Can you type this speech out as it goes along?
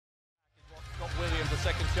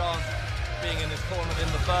second chance being in this tournament in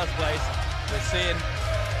the first place. We're seeing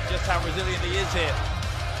just how resilient he is here.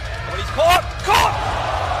 But he's caught!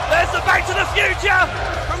 There's the Back to the Future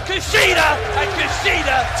from KUSHIDA, and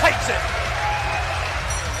KUSHIDA takes it.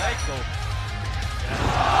 Very cool.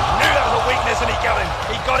 Knew that was a weakness and he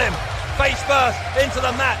got him. Face first into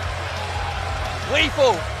the mat.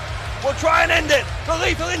 Lethal will try and end it. The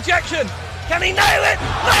lethal injection. Can he nail it?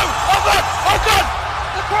 No! Oh God!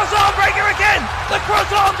 The cross arm breaker again!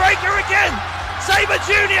 Sabre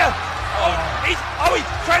Jr. He's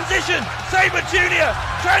transitioned. Sabre Jr.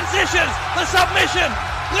 transitions the submission.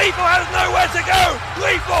 Lethal has nowhere to go.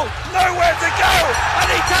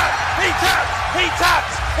 And he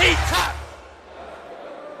taps.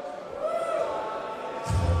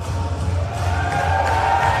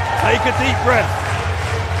 Take a deep breath.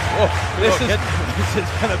 Oh, this is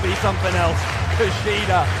going to be something else.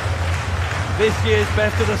 KUSHIDA, this year's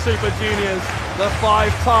Best of the Super Juniors, the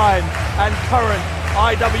 5-time and current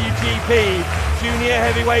IWGP Junior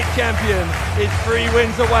Heavyweight Champion, is 3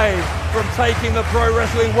 wins away from taking the Pro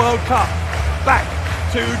Wrestling World Cup back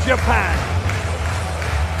to Japan.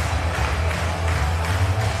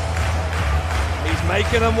 He's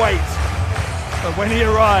making them wait, but when he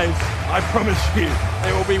arrives, I promise you,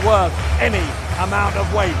 it will be worth any amount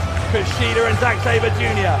of wait. KUSHIDA and Zack Sabre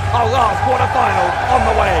Jr., our last quarterfinal on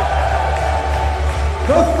the way.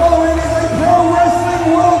 The following is a Pro Wrestling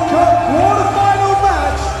World Cup quarterfinal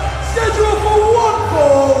match scheduled for 1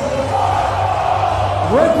 fall.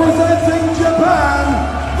 Representing Japan,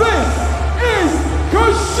 this is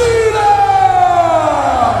KUSHIDA!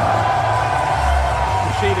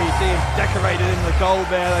 KUSHIDA, you see him decorated in the gold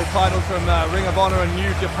there, those titles from Ring of Honor and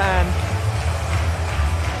New Japan.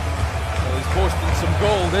 He's boasting some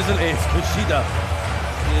gold, isn't he? It's KUSHIDA.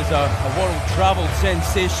 He is a world travel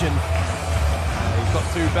sensation. He's got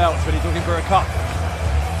 2 belts, but he's looking for a cup.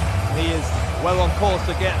 He is well on course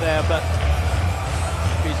to get there, but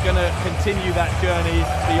he's going to continue that journey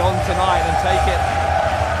beyond tonight and take it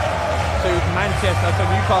to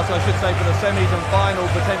Newcastle, I should say, for the semis and final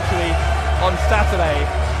potentially on Saturday.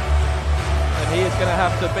 And he is going to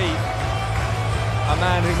have to beat a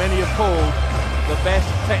man who many have called the best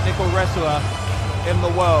technical wrestler in the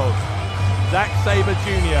world, Zack Sabre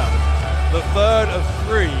Jr., the 3rd of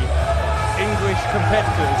 3 English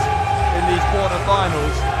competitors in these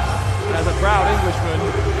quarterfinals. And as a proud Englishman,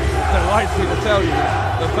 delights me to tell you,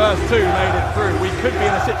 the first 2 made it through. We could be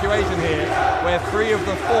in a situation here where 3 of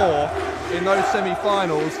the 4 in those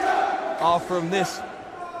semi-finals are from this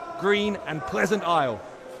green and pleasant isle.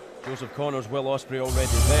 Joseph Connors, Will Ospreay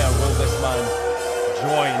already there. Will this man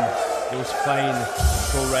join those fine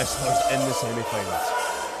pro wrestlers in the semi-finals?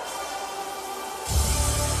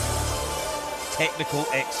 Technical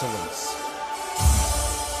excellence.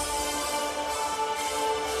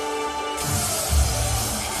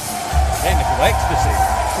 Technical ecstasy.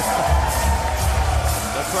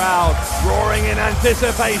 The crowd roaring in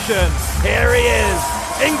anticipation. Here he is,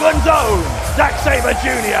 England's own Zack Sabre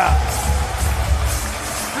Jr.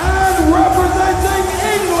 And representing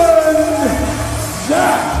England,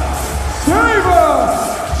 Zack Sabre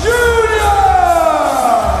Jr.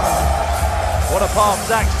 What a path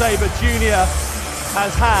Zack Sabre Jr.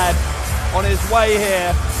 has had on his way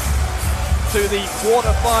here to the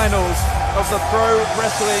quarterfinals of the Pro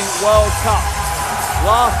Wrestling World Cup.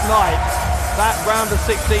 Last night, that round of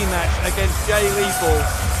 16 match against Jay Lethal,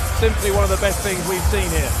 simply one of the best things we've seen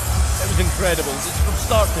here. It was incredible. Just from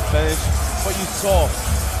start to finish, what you saw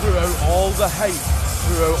throughout all the hype,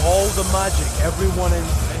 throughout all the magic, everyone in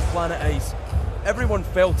Planet Ice, everyone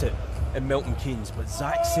felt it in Milton Keynes, but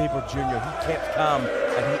Zack Sabre Jr., he kept calm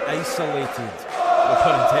and he isolated, no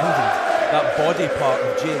pun intended, that body part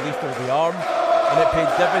of Jay Lethal, the arm, and it paid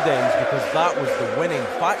dividends because that was the winning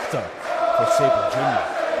factor for Sabre Jr.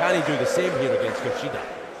 Can he do the same here against KUSHIDA?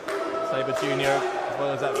 Sabre Jr., as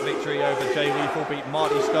well as that victory over Jay Lethal, beat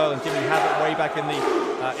Marty Scurll and Jimmy Havoc way back in the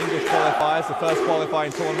English qualifiers, the first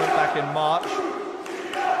qualifying tournament back in March.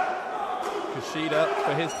 KUSHIDA,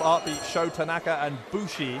 for his part, beat Sho Tanaka and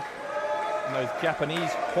Bushi in those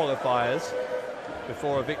Japanese qualifiers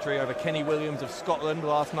before a victory over Kenny Williams of Scotland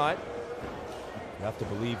last night. You have to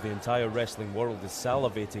believe the entire wrestling world is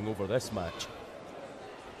salivating over this match.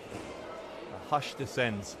 A hush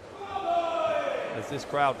descends as this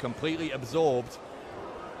crowd completely absorbed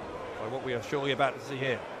by what we are surely about to see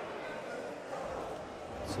here.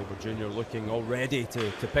 Sabre Jr. looking already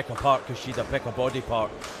to pick apart KUSHIDA, pick a body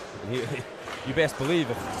part. You best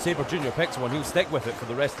believe if Sabre Jr. picks one, he'll stick with it for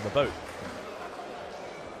the rest of the bout.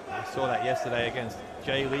 I saw that yesterday against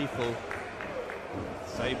Jay Lethal.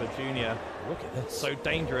 Sabre Jr. Look at this. So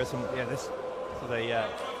dangerous, and yeah, this So a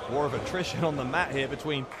war of attrition on the mat here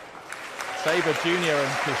between Sabre Jr.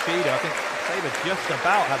 and Kushida. I think Sabre just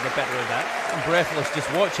about had the better of that. I'm breathless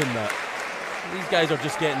just watching that. These guys are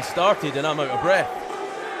just getting started and I'm out of breath.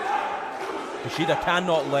 Kushida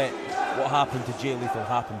cannot let what happened to Jay Lethal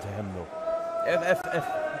happen to him though.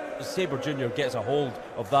 If Sabre Jr. gets a hold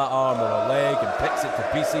of that arm or a leg and picks it to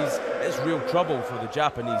pieces, it's real trouble for the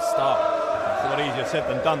Japanese star. It's a lot easier said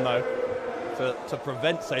than done though, to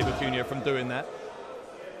prevent Sabre Jr. from doing that.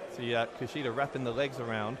 See Kushida wrapping the legs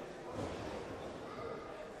around.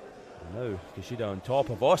 Now Kushida on top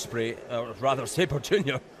of Ospreay, or rather Sabre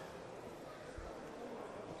Jr.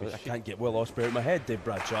 I can't get Will Ospreay out of my head, Dave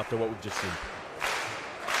Bradshaw, after what we've just seen.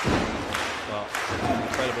 Well, it's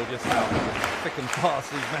incredible just how thick and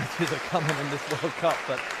fast these matches are coming in this World Cup.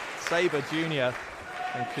 But Sabre Jr.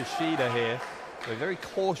 and Kushida here, a very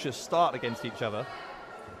cautious start against each other.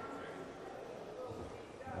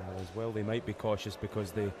 As well, they might be cautious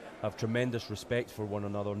because they have tremendous respect for one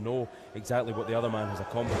another, know exactly what the other man has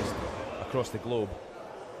accomplished across the globe.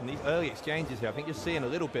 And these early exchanges here, I think you're seeing a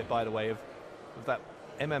little bit, by the way, of that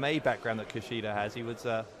MMA background that Kushida has. He was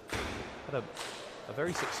had a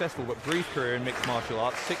very successful but brief career in mixed martial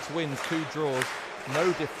arts. 6 wins, 2 draws,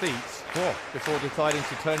 no defeats, before deciding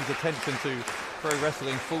to turn his attention to pro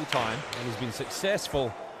wrestling full-time. And he's been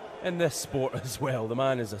successful in this sport as well. The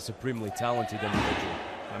man is a supremely talented individual.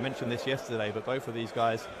 I mentioned this yesterday, but both of these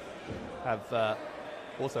guys have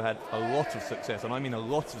also had a lot of success, and I mean a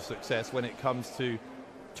lot of success when it comes to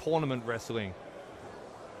tournament wrestling.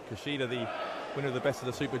 Kushida, the winner of the Best of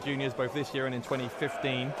the Super Juniors both this year and in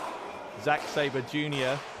 2015. Zack Sabre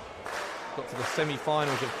Jr. got to the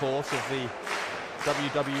semi-finals, of course, of the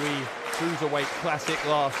WWE Cruiserweight Classic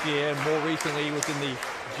last year, and more recently he was in the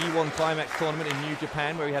G1 Climax tournament in New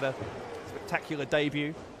Japan, where he had a spectacular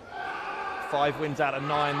debut. 5 wins out of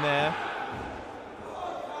 9 there.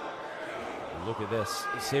 Look at this,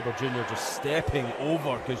 Sabre Jr. just stepping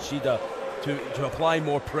over Kushida to apply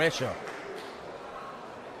more pressure.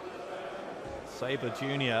 Sabre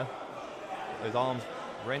Jr., his arms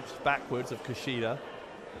wrenched backwards of Kushida.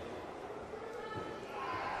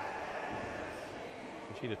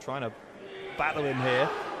 Kushida trying to battle him here.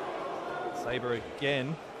 Sabre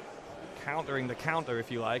again, countering the counter,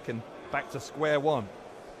 if you like, and back to square one.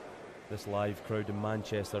 This live crowd in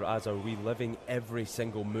Manchester, as are we, living every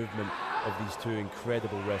single movement of these two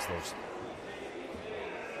incredible wrestlers.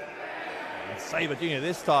 And Sabre Jr.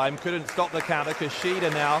 this time couldn't stop the counter.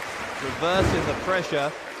 Kushida now reversing the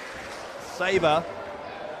pressure. Sabre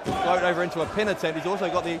float over into a pin attempt. He's also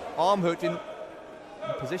got the arm hook in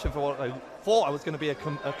position for what I thought was going to be a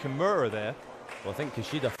Kimura there. Well, I think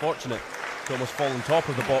Kushida fortunate to almost fall on top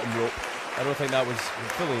of the bottom rope. I don't think that was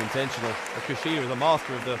fully intentional. Well, Kushida is a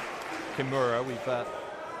master of the Kimura. We've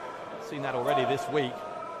seen that already this week.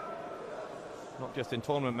 Not just in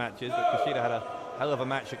tournament matches, but Kushida had a hell of a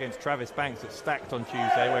match against Travis Banks at Stacked on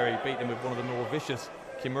Tuesday, where he beat him with one of the more vicious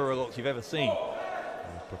Kimura locks you've ever seen.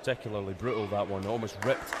 Particularly brutal, that one. Almost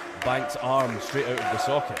ripped Banks' arm straight out of the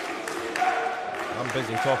socket. I'm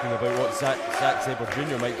busy talking about what Zack Sabre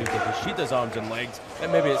Jr. might do to Kushida's arms and legs,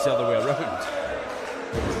 and maybe it's the other way around.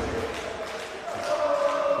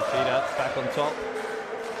 Kushida back on top.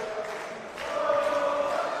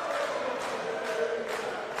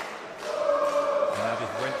 And now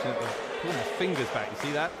just wrenching pulling his fingers back, you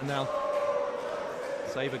see that? And now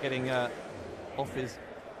Sabre getting off his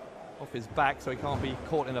back so he can't be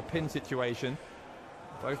caught in a pin situation.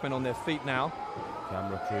 Both men on their feet now.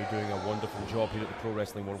 Camera crew doing a wonderful job here at the Pro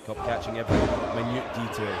Wrestling World Cup, catching every minute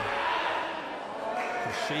detail.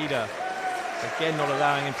 Kushida again not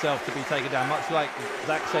allowing himself to be taken down, much like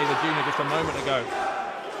Zack Sabre Jr. just a moment ago.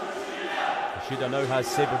 Kushida now has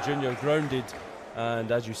Sabre Jr. grounded,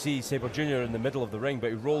 and as you see, Sabre Jr. in the middle of the ring,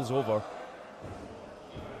 but he rolls over.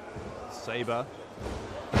 Sabre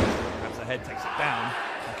grabs the head, takes it down,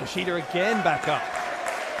 and Kushida again back up.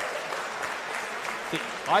 See,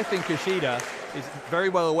 I think Kushida is very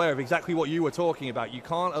well aware of exactly what you were talking about. You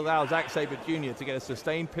can't allow Zack Sabre Jr. to get a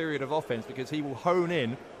sustained period of offense because he will hone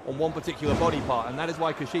in on one particular body part, and that is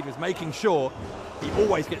why Kushida is making sure he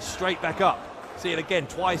always gets straight back up. See it again,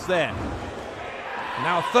 twice there.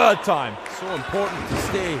 Now a third time. So important to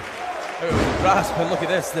stay out of the grasp, and look at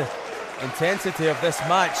this, the intensity of this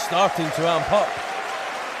match starting to amp up.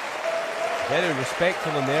 Very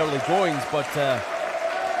respectful in the early goings, but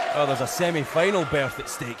oh, there's a semi-final berth at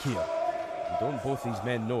stake here. And don't both these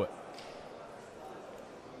men know it?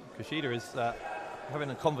 Kushida is having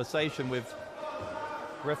a conversation with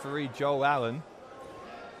referee Joel Allen.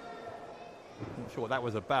 Not sure what that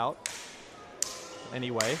was about.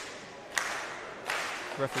 Anyway,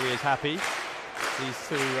 referee is happy. These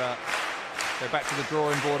two go back to the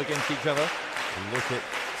drawing board against each other. And look at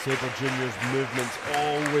Sabre Jr.'s movements,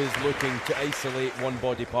 always looking to isolate one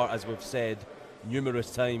body part, as we've said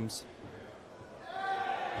numerous times.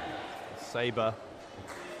 Sabre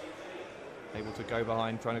able to go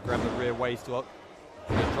behind, trying to grab the rear waist lock.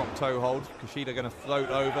 Drop toe hold. Kushida going to float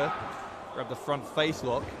over, grab the front face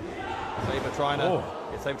lock. Sabre trying to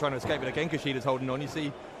escape, but again Kushida's holding on. You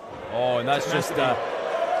see. Oh, and that's just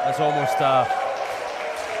that's almost a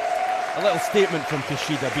little statement from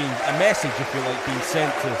Kushida, being a message, if you like, being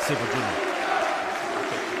sent to Sabre Jr.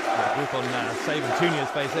 Look on Sabre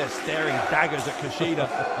Jr.'s face there, staring daggers at Kushida.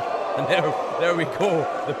 And there we go.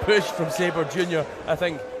 The push from Sabre Jr. I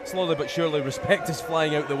think slowly but surely respect is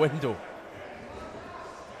flying out the window.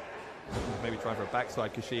 Maybe trying for a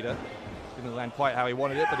backside Kushida. Didn't land quite how he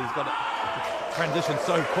wanted it, but he's got to transition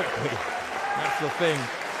so quickly. That's the thing.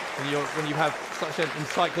 When you have such an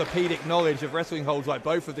encyclopedic knowledge of wrestling holds like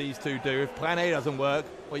both of these two do, if plan A doesn't work,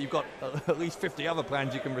 well, you've got at least 50 other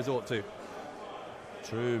plans you can resort to.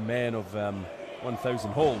 True men of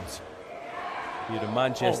 1,000 holds. Here in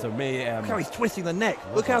Manchester, look how he's twisting the neck.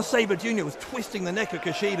 Look how Sabre Jr. was twisting the neck of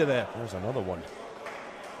Kushida there. There's another one.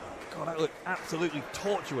 God, that looked absolutely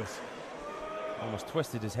tortuous. Almost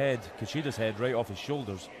twisted his head, Kushida's head, right off his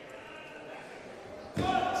shoulders.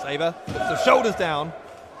 Sabre puts the shoulders down.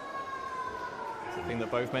 It's the thing that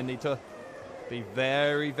both men need to be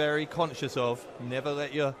very, very conscious of. Never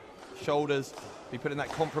let your shoulders be put in that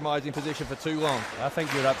compromising position for too long. I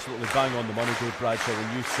think you're absolutely bang on the money, Dave Bradshaw,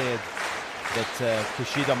 when you said that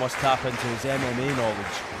Kushida must tap into his MMA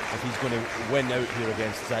knowledge if he's going to win out here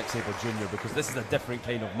against Zack Sabre Jr., because this is a different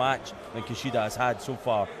kind of match than Kushida has had so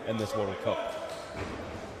far in this World Cup.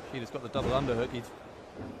 Kushida's got the double underhook. He's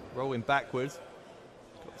rolling backwards.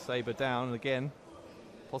 Got Sabre down, and again,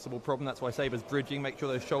 possible problem. That's why Sabre's bridging. Make sure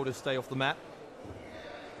those shoulders stay off the mat.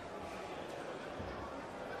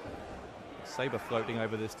 Sabre floating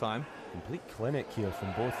over this time. Complete clinic here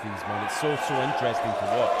from both these men. It's so interesting to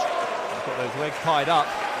watch. Got those legs tied up.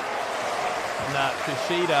 And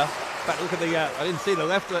Kushida, in fact, look at the, I didn't see the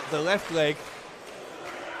left leg,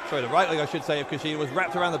 sorry, the right leg I should say, of Kushida was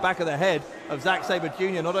wrapped around the back of the head of Zack Sabre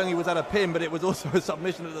Jr. Not only was that a pin, but it was also a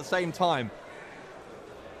submission at the same time.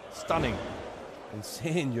 Stunning.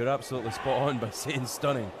 Insane, you're absolutely spot on by saying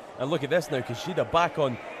stunning. And look at this now, Kushida back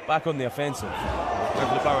on the offensive.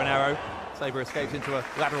 Over the bow and arrow. Sabre escapes into a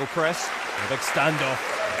lateral press. A big standoff.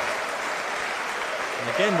 And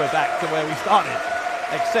again, we're back to where we started.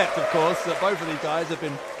 Except, of course, that both of these guys have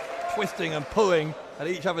been twisting and pulling at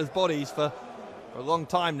each other's bodies for a long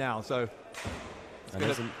time now. So, and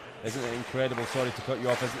isn't it incredible, sorry to cut you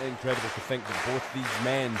off, isn't it incredible to think that both these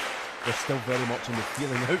men are still very much in the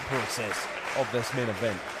feeling out process of this main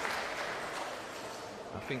event?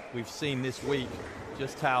 I think we've seen this week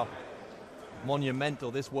just how monumental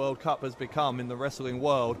this World Cup has become in the wrestling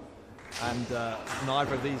world, and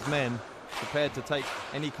neither of these men prepared to take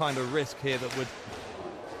any kind of risk here that would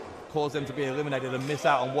cause them to be eliminated and miss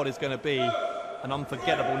out on what is going to be an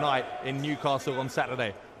unforgettable night in Newcastle on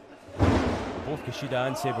Saturday. Both Kushida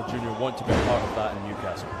and Sabre Jr. want to be a part of that in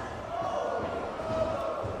Newcastle.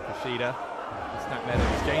 Kushida, snapmare,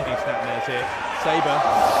 exchanging snapmares here. Sabre,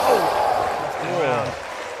 oh,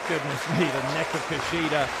 goodness me, the neck of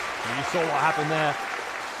Kushida. And you saw what happened there.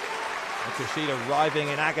 And Kushida writhing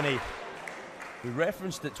in agony. We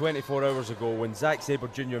referenced it 24 hours ago when Zack Sabre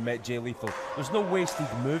Jr. met Jay Lethal. There's no wasted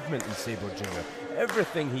movement in Sabre Jr.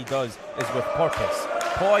 Everything he does is with purpose,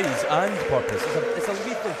 poise and purpose. It's a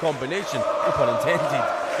lethal combination, no pun intended,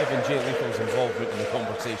 given Jay Lethal's involvement in the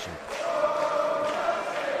conversation.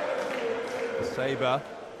 Sabre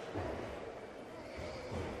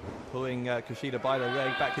pulling Kushida by the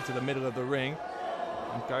leg back into the middle of the ring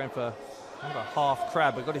and going for kind of a half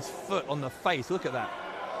crab, but got his foot on the face. Look at that.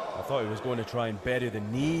 I thought he was going to try and bury the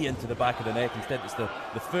knee into the back of the neck. Instead, it's the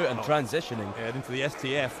foot and transitioning. Yeah, into the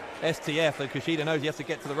STF. STF, and Kushida knows he has to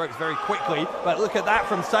get to the ropes very quickly. But look at that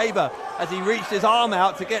from Sabre. As he reached his arm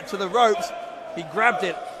out to get to the ropes, he grabbed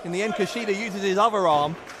it. In the end, Kushida uses his other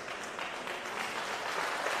arm.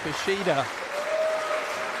 Kushida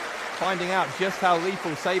finding out just how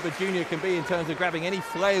lethal Sabre Jr. can be in terms of grabbing any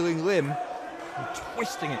flailing limb and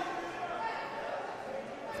twisting it.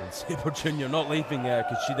 And Sabre Jr. not leaving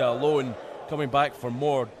Kushida alone, coming back for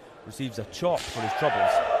more, receives a chop for his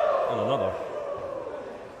troubles, and another.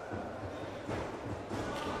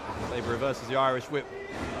 Sabre reverses the Irish whip.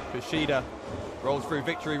 Kushida rolls through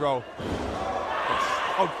victory roll.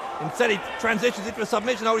 Instead he transitions into a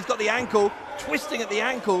submission. Oh, he's got the ankle, twisting at the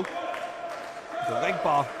ankle. The leg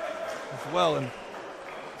bar as well, and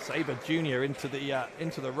Sabre Jr. into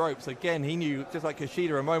the ropes again. He knew, just like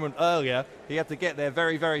Kushida a moment earlier, he had to get there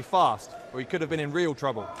very, very fast, or he could have been in real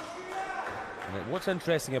trouble. And what's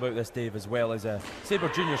interesting about this, Dave, as well, is Sabre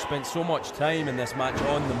Jr. spent so much time in this match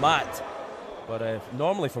on the mat. But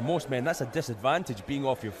normally for most men, that's a disadvantage, being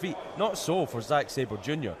off your feet. Not so for Zack Sabre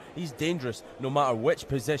Jr. He's dangerous no matter which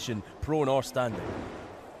position, prone or standing.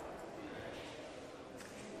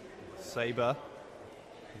 Sabre,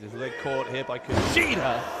 with his leg caught here by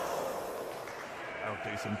Kushida.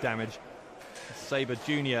 That'll do some damage. Sabre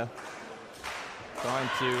Jr. trying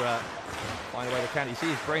to find a way to counter. You see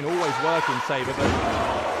his brain always working, Sabre, but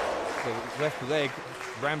the left leg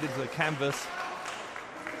rammed into the canvas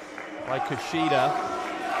by Kushida.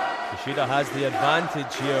 Kushida has the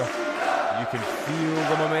advantage here. You can feel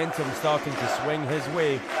the momentum starting to swing his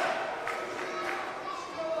way.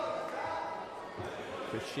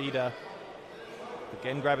 Kushida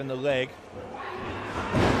again grabbing the leg.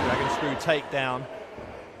 Dragon screw takedown.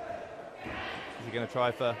 Is he going to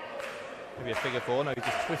try for maybe a figure four? No, he's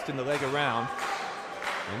just twisting the leg around.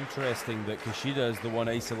 Interesting that Kushida is the one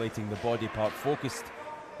isolating the body part, focused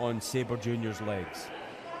on Sabre Jr.'s legs.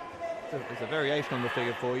 It's a variation on the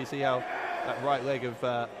figure four. You see how that right leg of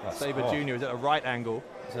Sabre Jr. is at a right angle.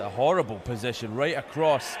 It's a horrible position, right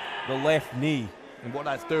across the left knee. And what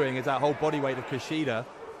that's doing is that whole body weight of Kushida,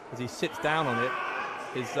 as he sits down on it,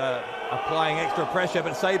 is applying extra pressure.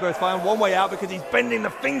 But Sabre has found one way out because he's bending the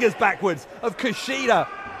fingers backwards of Kushida.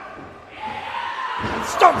 And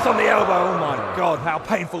stomps on the elbow. Oh my God, how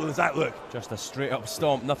painful does that look? Just a straight up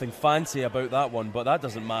stomp, nothing fancy about that one, but that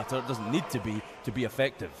doesn't matter. It doesn't need to be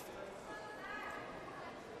effective.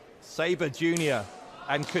 Sabre Jr.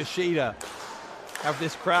 and Kushida have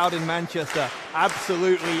this crowd in Manchester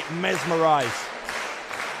absolutely mesmerized.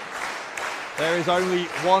 There is only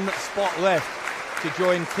one spot left to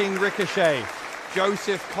join King Ricochet,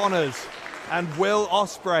 Joseph Connors and Will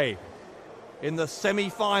Ospreay in the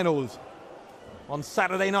semi-finals on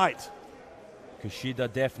Saturday night.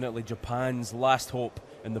 Kushida definitely Japan's last hope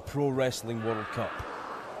in the Pro Wrestling World Cup.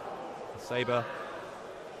 Sabre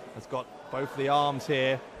has got both the arms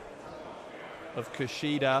here of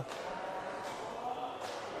Kushida,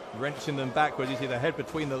 wrenching them backwards. You see the head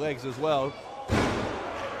between the legs as well.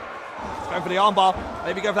 He's going for the armbar,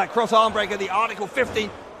 maybe go for that cross arm breaker, the Article 50.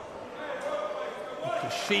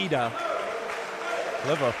 Kushida.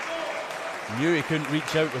 Clever. Knew he couldn't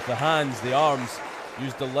reach out with the hands, the arms,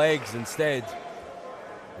 used the legs instead.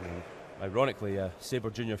 And ironically, Sabre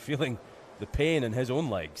Jr. feeling the pain in his own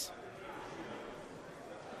legs.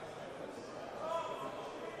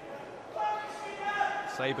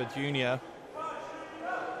 Sabre Jr.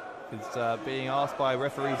 is being asked by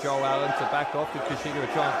referee Joel Allen to back off, give Kushida a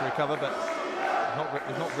chance to recover, but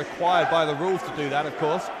it's not required by the rules to do that, of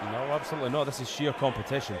course. No, absolutely not. This is sheer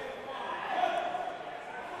competition.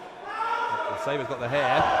 Sabre's got the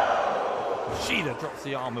hair. Kushida drops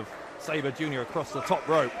the arm of Sabre Jr. across the top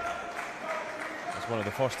rope. It's one of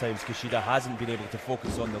the first times Kushida hasn't been able to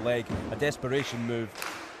focus on the leg. A desperation move,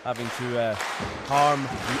 having to harm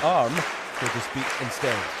the arm, so to speak,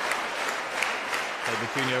 instead. Sabre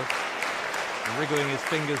Jr. wriggling his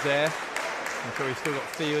fingers there. I'm sure he's still got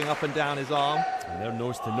feeling up and down his arm. And they're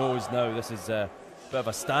nose to nose now. This is a bit of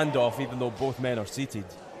a standoff, even though both men are seated.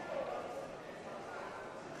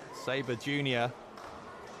 Sabre Jr.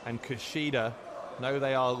 and Kushida know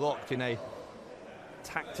they are locked in a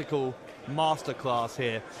tactical masterclass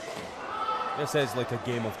here. This is like a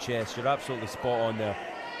game of chess. You're absolutely spot on there.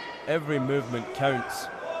 Every movement counts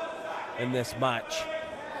in this match.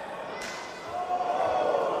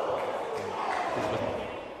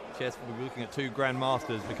 Chess, we'll be looking at two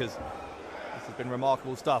grandmasters because this has been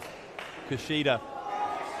remarkable stuff. Kushida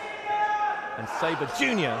and Sabre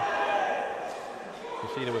Jr.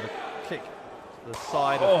 Kushida with a kick to the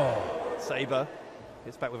side of Sabre.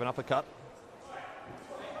 Hits back with an uppercut.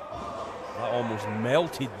 That almost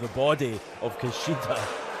melted the body of Kushida.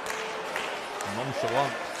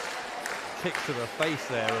 Nonchalant kick to the face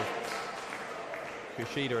there of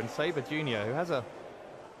Kushida, and Sabre Jr., who has a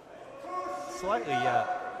slightly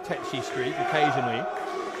tetchy streak occasionally.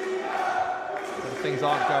 When things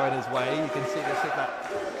aren't going his way, you can see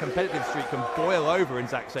that competitive streak can boil over in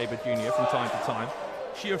Zack Sabre Jr. from time to time.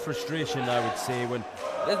 Sheer frustration, I would say, when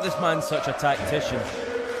this man's such a tactician.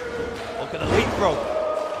 Look at the leapfrog.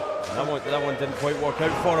 That one didn't quite work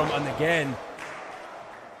out for him, and again.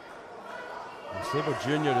 And Sabre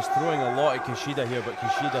Jr. is throwing a lot at Kushida here, but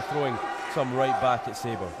Kushida throwing some right back at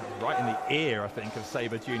Sabre. Right in the ear, I think, of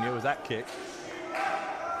Sabre Jr. was that kick.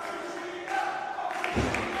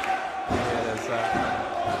 Yeah, there's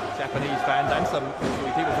Japanese fans and some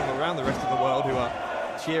people from around the rest of the world who are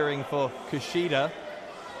cheering for Kushida.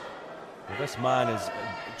 Well, this man is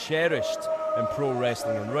cherished in pro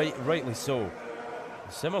wrestling, and rightly so.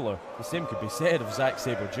 Similar, the same could be said of Zack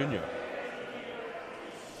Sabre Jr.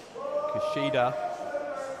 Kushida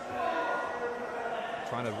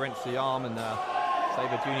trying to wrench the arm, and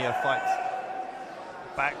Sabre Jr. fights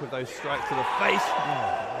back with those strikes to the face.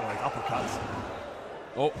 Oh, those uppercuts.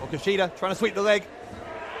 Oh, Kushida trying to sweep the leg.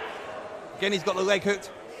 Again, he's got the leg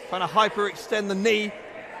hooked, trying to hyperextend the knee.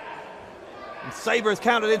 And Sabre has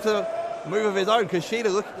countered into a move of his own.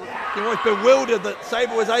 Kushida looking almost bewildered that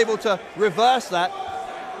Sabre was able to reverse that.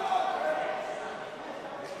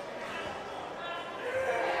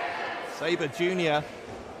 Sabre Jr.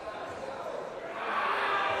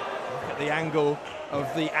 Look at the angle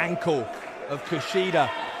of the ankle of Kushida.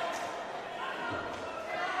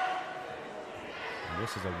 And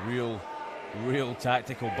this is a real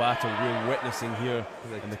tactical battle we're witnessing here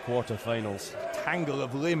in the quarterfinals. Tangle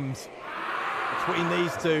of limbs between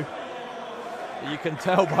these two. You can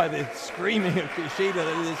tell by the screaming of Kushida that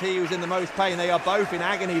it is he who's in the most pain. They are both in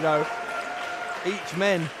agony though. Each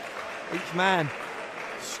man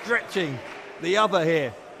stretching the other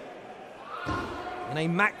here. In a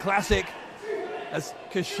Mac Classic, as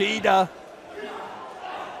Kushida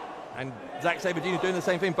and Zack Sabre Jr. doing the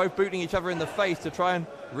same thing, both booting each other in the face to try and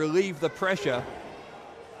relieve the pressure.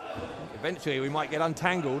 Eventually we might get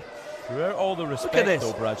untangled. Throughout all the respect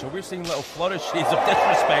though, Bradshaw, we're seeing little flourishes of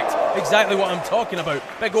disrespect. Exactly what I'm talking about.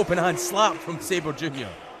 Big open hand slap from Sabre Jr.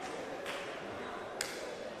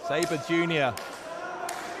 Sabre Jr.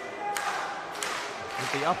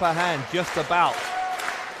 with the upper hand just about.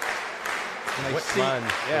 Which man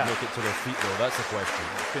will make it to their feet though? That's the question.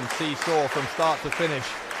 You can see Shaw from start to finish.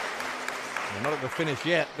 They're not at the finish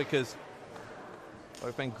yet because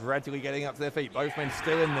both men gradually getting up to their feet. Both men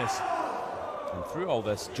still in this. And through all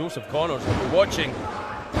this, Joseph Connors will be watching,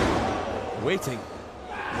 waiting.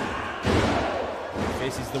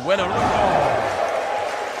 Faces the winner. Oh.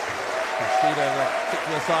 Kushida kick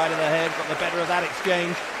to the side of the head, got the better of that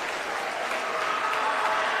exchange.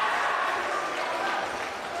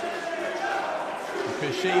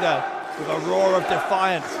 Kushida with a roar of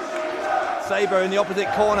defiance. Sabre in the opposite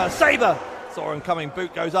corner. Sabre saw him coming,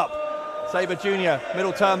 boot goes up. Sabre Jr.,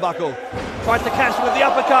 middle turnbuckle. Tries to cash with the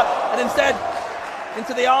uppercut, and instead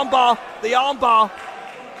into the armbar. The armbar.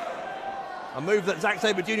 A move that Zack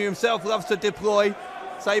Sabre Jr. himself loves to deploy.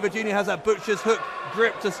 Sabre Jr. has that butcher's hook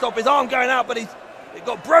grip to stop his arm going out, but it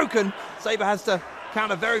got broken. Sabre has to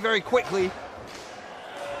counter very, very quickly.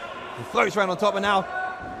 He floats around on top, and now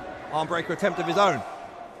arm breaker attempt of his own.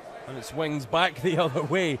 And it swings back the other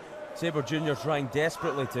way. Sabre Jr. trying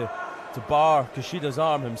desperately to bar Kushida's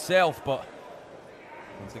arm himself, but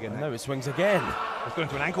once again, now it swings again. It's going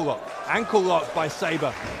to an ankle lock. Ankle lock by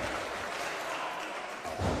Sabre.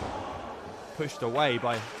 Pushed away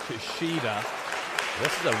by Kushida.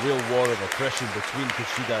 This is a real war of attrition between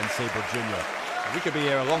Kushida and Sabre Jr. We could be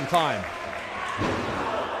here a long time.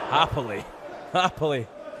 Happily,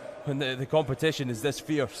 when the competition is this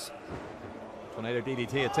fierce. Tornado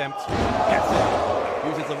DDT attempt. Gets it.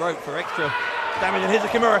 Uses the rope for extra damage. And here's the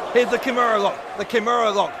Kimura. Here's the Kimura lock. The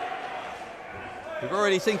Kimura lock. We've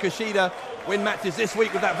already seen Kushida win matches this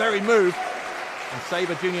week with that very move. And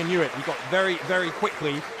Sabre Jr. knew it. He got very, very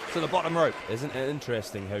quickly to the bottom rope. Isn't it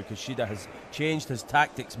interesting how Kushida has changed his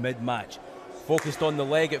tactics mid-match? Focused on the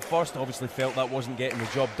leg at first, obviously felt that wasn't getting the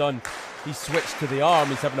job done. He switched to the arm,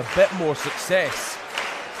 he's having a bit more success.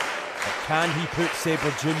 But can he put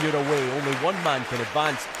Sabre Jr. away? Only one man can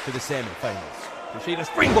advance to the semi-finals. Kushida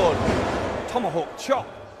springboard. Tomahawk chop.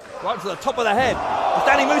 Right to the top of the head. The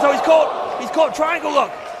standing moves, oh, he's caught triangle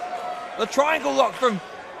lock. The triangle lock from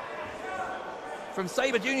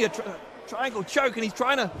Sabre Jr. Triangle choke, and he's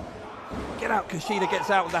trying to get out. Kushida gets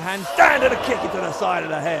out with the hand. Stand and a kick into the side of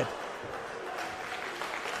the head.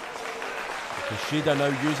 Kushida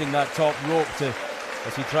now using that top rope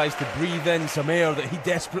as he tries to breathe in some air that he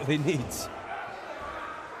desperately needs.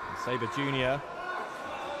 Sabre Jr.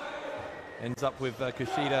 ends up with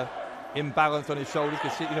Kushida imbalanced on his shoulders.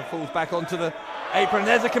 Kushida falls back onto the apron.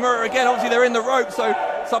 There's a Kimura again. Obviously they're in the rope, so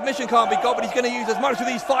submission can't be got, but he's going to use as much of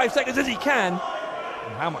these 5 seconds as he can.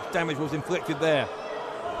 And how much damage was inflicted there?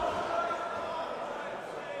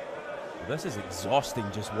 This is exhausting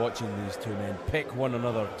just watching these two men pick one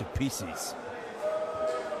another to pieces.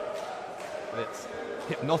 It's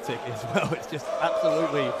hypnotic as well. It's just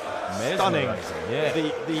absolutely stunning. Yeah.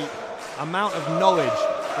 The amount of knowledge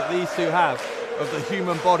that these two have of the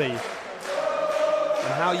human body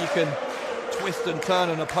and how you can twist and turn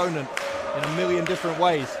an opponent in a million different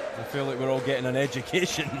ways. I feel like we're all getting an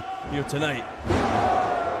education here tonight.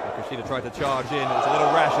 Kushida tried to charge in. It was a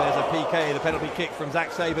little rash, and there's a PK, the penalty kick from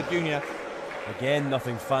Zack Sabre Jr. Again,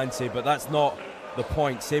 nothing fancy, but that's not the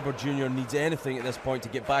point. Sabre Jr. needs anything at this point to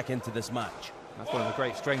get back into this match. That's one of the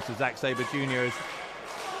great strengths of Zack Sabre Jr. is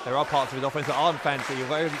there are parts of his offense that aren't fancy.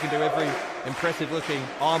 Although he can do every impressive-looking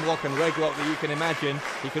arm lock and leg lock that you can imagine,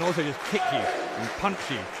 he can also just kick you and punch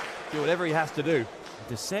you, do whatever he has to do.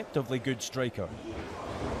 Deceptively good striker.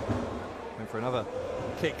 And for another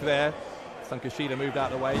kick there. Son Kushida moved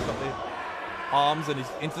out of the way. He's got the arms and he's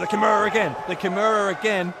into the Kimura again. The Kimura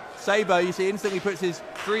again. Sabre, you see, instantly puts his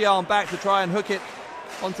 3-arm back to try and hook it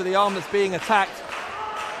onto the arm that's being attacked.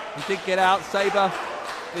 He did get out. Sabre,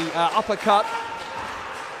 the uppercut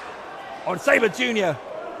on Sabre Jr.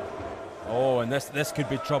 Oh, and this could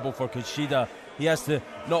be trouble for Kushida. He has to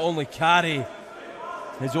not only carry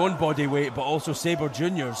his own body weight, but also Sabre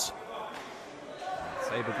Jr.'s.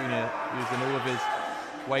 Sabre Jr. using all of his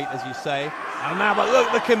weight, as you say. And now, but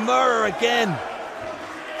look, the Kimura again.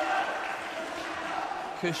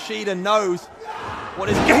 Kushida knows what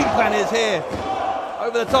his game plan is here.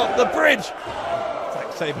 Over the top, the bridge.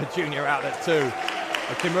 Zack Sabre Jr. out at 2.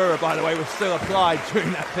 The Kimura, by the way, was still applied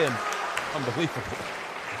during that pin. Unbelievable.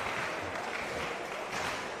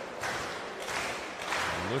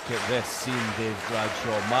 Look at this scene, Dave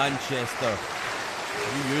Bradshaw. Manchester,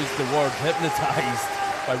 you used the word hypnotised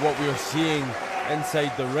by what we are seeing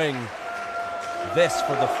inside the ring. This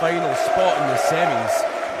for the final spot in the semis.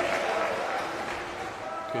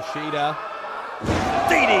 Kushida,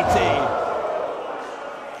 DDT.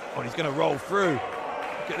 Oh, he's going to roll through.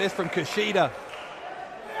 Look at this from Kushida.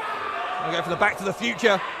 Going to go for the Back to the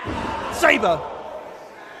Future. Sabre.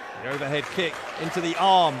 The overhead kick into the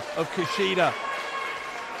arm of Kushida.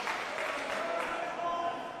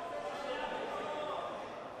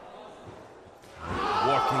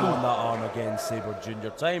 Working on that arm again, Sabre Jr.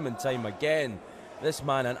 Time and time again. This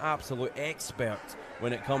man an absolute expert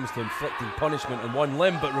when it comes to inflicting punishment on one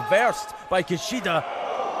limb, but reversed by Kushida.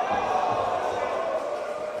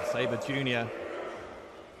 Sabre Jr.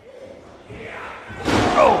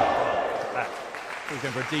 Oh! He was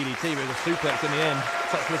going for a DDT, but it was a suplex in the end.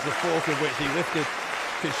 Such was the force with which he lifted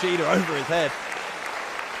Kushida over his head.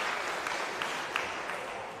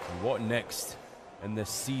 And what next in this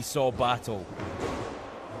seesaw battle?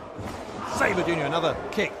 Sabre Jr. another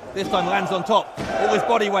kick. This time lands on top. All his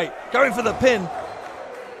body weight. Going for the pin.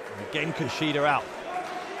 Again, Kushida out.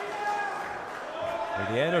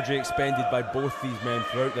 Well, the energy expended by both these men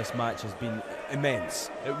throughout this match has been immense.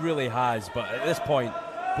 It really has. But at this point,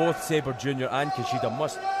 both Sabre Jr. and Kushida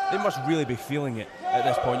must really be feeling it at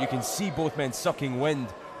this point. You can see both men sucking wind,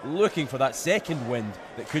 looking for that second wind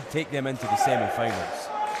that could take them into the semi-finals.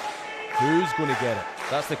 Who's going to get it?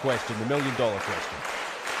 That's the question, the million-dollar question.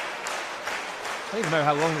 I don't even know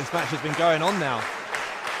how long this match has been going on now.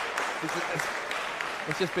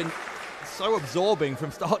 It's just been so absorbing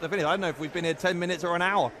from start to finish. I don't know if we've been here 10 minutes or an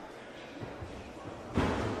hour.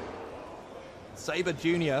 Sabre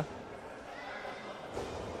Jr.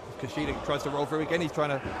 Kushida tries to roll through again. He's trying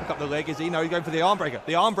to pick up the leg. Is he? No, he's going for the arm breaker.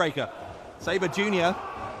 The arm breaker. Sabre Jr.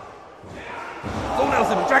 Full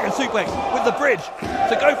Nelson, Dragon Suplex with the bridge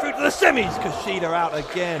to go through to the semis. Kushida out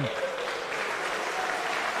again.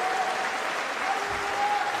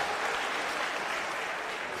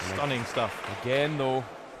 Stunning stuff. Again, though,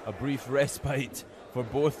 a brief respite for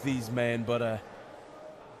both these men, but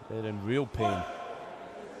they're in real pain.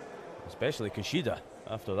 Especially Kushida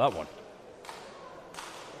after that one.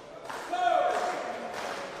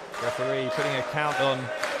 Referee putting a count on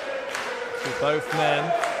to both men.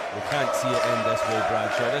 We can't see it end this way,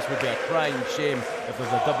 Bradshaw. This would be a crying shame if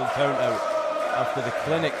there's a double count out after the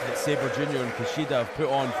clinic that Sabre Jr. and Kushida have put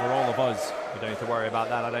on for all of us. We don't need to worry about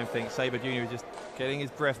that, I don't think. Sabre Jr. is just getting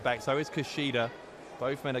his breath back. So is Kushida.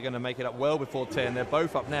 Both men are going to make it up well before 10. They're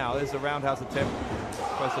both up now. There's a roundhouse attempt.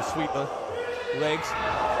 Tries to sweep the legs.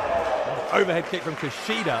 Overhead kick from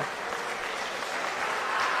Kushida.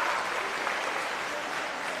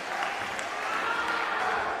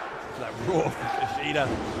 That roar from Kushida.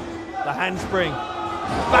 The handspring.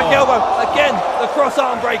 Back elbow. Again, the cross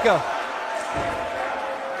arm breaker.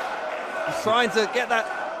 He's trying to get that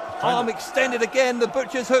arm extended again. The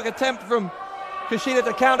butcher's hook attempt from Kushida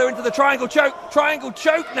to counter into the triangle choke. Triangle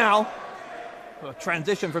choke now. A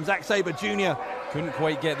transition from Zack Sabre Jr. Couldn't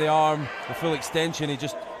quite get the arm, the full extension. He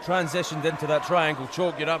just transitioned into that triangle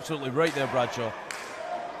choke. You're absolutely right there, Bradshaw.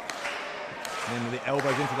 And then the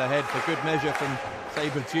elbows into the head for good measure from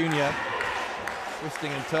Sabre Jr.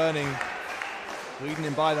 Twisting and turning, leading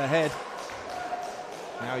him by the head.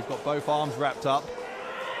 Now he's got both arms wrapped up.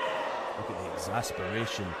 Look at the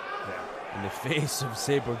exasperation in the face of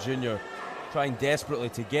Sabre Jr. trying desperately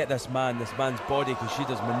to get this man's body.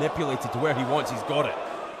 Kushida's manipulated to where he wants, he's got it.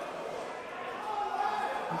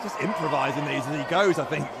 He's just improvising these as he goes, I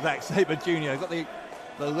think, Zack Sabre Jr. Got the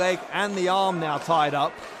leg and the arm now tied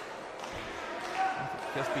up.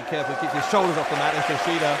 Just be careful, keeps his shoulders off the mat, and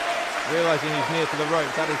Kushida, realizing he's near to the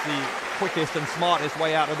ropes, that is the quickest and smartest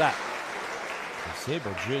way out of that.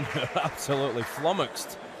 Sabre Jr. absolutely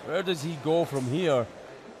flummoxed. Where does he go from here?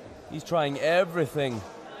 He's trying everything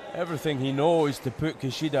he knows to put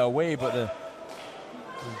Kushida away, but the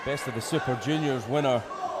best of the Super Juniors winner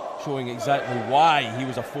showing exactly why he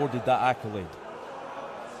was afforded that accolade.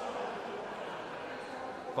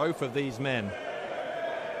 Both of these men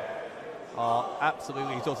are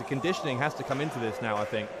absolutely exhausted. Conditioning has to come into this now, I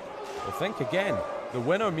think. Well, think again. The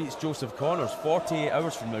winner meets Joseph Connors 48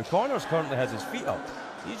 hours from now. Connors currently has his feet up.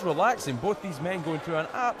 He's relaxing. Both these men going through an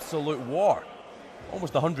absolute war.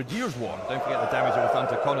 Almost 100 years war. Don't forget the damage that was done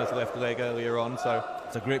to Connors' left leg earlier on, so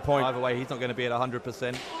it's a great point. Either way, he's not going to be at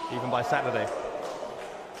 100% even by Saturday.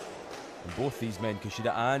 And both these men,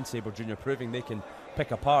 Kushida and Sabre Jr., proving they can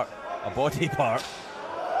pick apart a body part.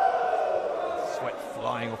 Sweat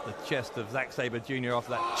flying off the chest of Zack Sabre Jr.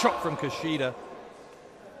 after that chop from Kushida.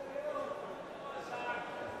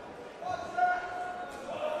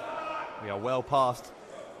 We are well past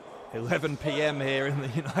 11 p.m. here in the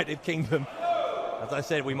United Kingdom. As I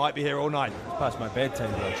said, we might be here all night. It's past my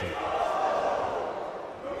bedtime, actually.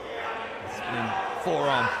 Spinning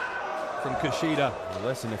forearm from Kushida. Well,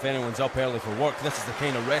 listen, if anyone's up early for work, this is the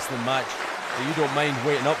kind of wrestling match that you don't mind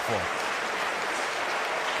waiting up for.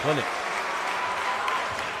 Clinic.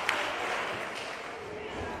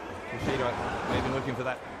 Kushida maybe looking for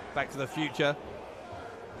that Back to the Future.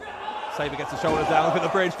 Sabre gets the shoulders down. Look at the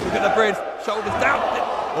bridge. Look at the bridge. Shoulders down.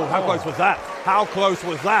 Oh, how close was that? How close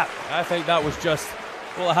was that? I think that was just,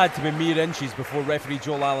 well, it had to be mere inches before referee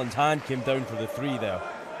Joel Allen's hand came down for the 3 there.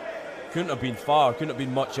 Couldn't have been far. Couldn't have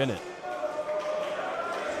been much in it.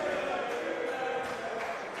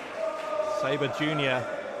 Sabre Jr.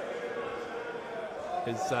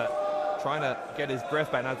 is trying to get his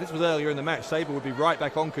breath back. Now, if this was earlier in the match, Sabre would be right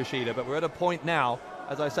back on Kushida, but we're at a point now,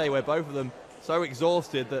 as I say, where both of them so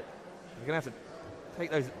exhausted that they're going to have to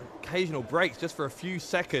take those occasional breaks just for a few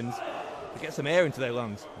seconds to get some air into their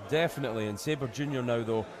lungs. Definitely, and Sabre Jr. now,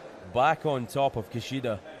 though, back on top of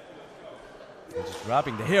Kushida. And just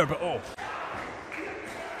grabbing the hair, but oh!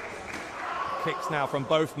 Kicks now from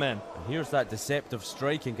both men. And here's that deceptive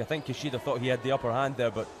striking. I think Kushida thought he had the upper hand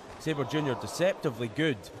there, but Sabre Jr. deceptively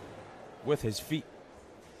good with his feet.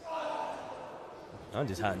 And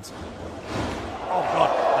his hands. Oh,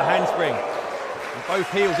 God, the handspring. And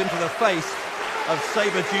both heels into the face of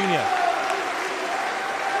Sabre Jr.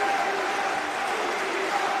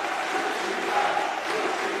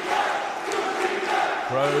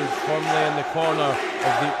 Crowd firmly in the corner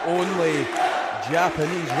of the only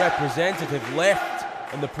Japanese representative left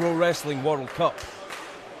in the Pro Wrestling World Cup.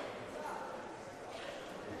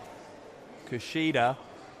 Kushida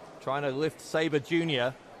trying to lift Sabre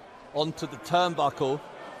Jr. onto the turnbuckle.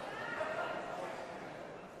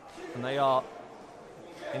 And they are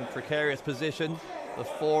in precarious position. The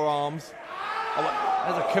forearms. Oh,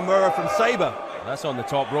 there's a Kimura from Sabre. That's on the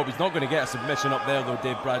top rope. He's not going to get a submission up there, though,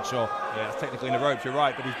 Dave Bradshaw. Yeah, it's technically in the ropes, you're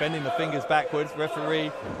right, but he's bending the fingers backwards.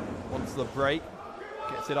 Referee wants the break.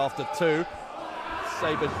 Gets it after 2.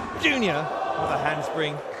 Sabre Jr. with a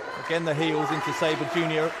handspring. Again, the heels into Sabre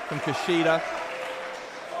Jr. from Kushida.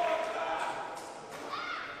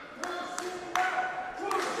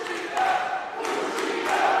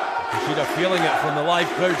 Kushida feeling it from the live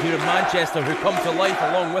crowd here in Manchester, who come to life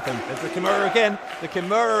along with him. There's the Kimura again. The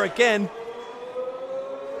Kimura again.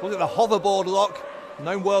 Look at the hoverboard lock,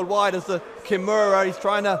 known worldwide as the Kimura. He's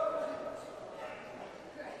trying to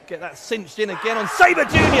get that cinched in again on Sabre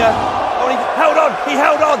Jr. Oh, he held on, he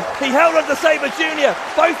held on, he held on to Sabre Jr.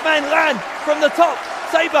 Both men land from the top.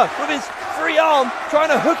 Sabre with his free arm, trying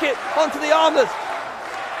to hook it onto the arm that's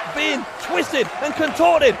being twisted and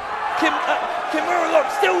contorted. Kimura lock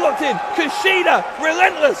still locked in. Kushida,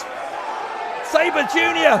 relentless. Sabre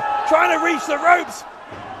Jr. trying to reach the ropes.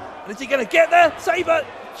 Is he going to get there? Sabre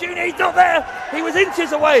Jr. He's not there. He was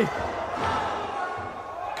inches away.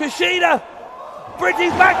 Kushida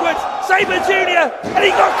bridges backwards. Sabre Jr. and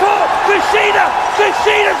he got caught. Kushida.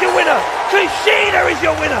 Kushida's your winner. Kushida is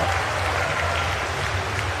your winner.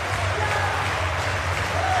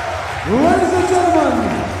 Ladies and gentlemen,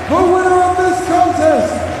 the winner of this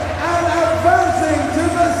contest and advancing to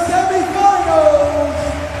the semi-finals,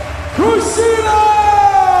 Kushida!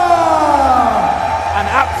 An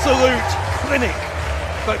absolute clinic,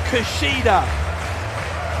 but Kushida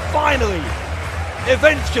finally,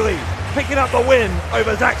 eventually, picking up the win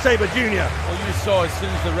over Zack Sabre Jr. Well, you saw as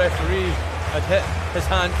soon as the referee had hit his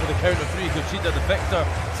hand for the count of 3, Kushida the victor,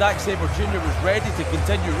 Zack Sabre Jr. was ready to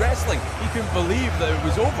continue wrestling. He couldn't believe that it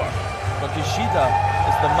was over. But Kushida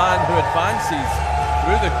is the man who advances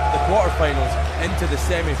through the quarterfinals into the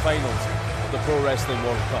semi-finals of the Pro Wrestling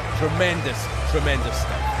World Cup. Tremendous, tremendous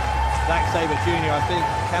stuff. Zack Sabre Jr., I think,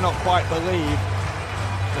 cannot quite believe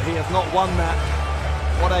that he has not won that.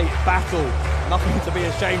 What a battle. Nothing to be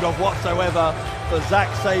ashamed of whatsoever for Zack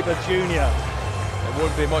Sabre Jr. It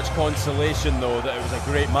won't be much consolation, though, that it was a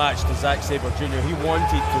great match to Zack Sabre Jr. He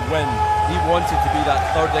wanted to win. He wanted to be that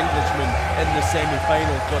third Englishman in the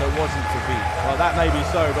semi-finals, but it wasn't to be. Well, that may be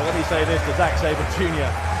so, but let me say this to Zack Sabre Jr.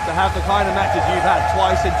 To have the kind of matches you've had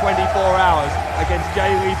twice in 24 hours against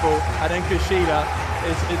Jay Lethal and then Kushida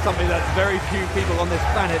is something that very few people on this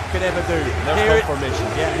planet could ever do. There's confirmation.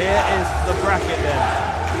 Here is the bracket then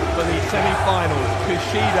for the semi-finals.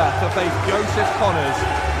 Kushida to face Joseph Connors,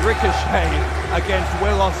 Ricochet against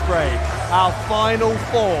Will Ospreay. Our final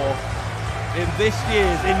 4 in this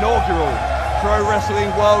year's inaugural Pro Wrestling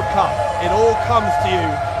World Cup. It all comes to you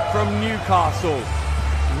from Newcastle,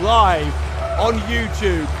 live on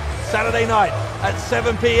YouTube, Saturday night at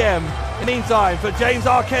 7 p.m. In the meantime, for James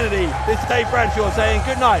R. Kennedy, this is Dave Bradshaw saying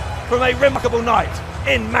good night from a remarkable night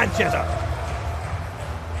in Manchester.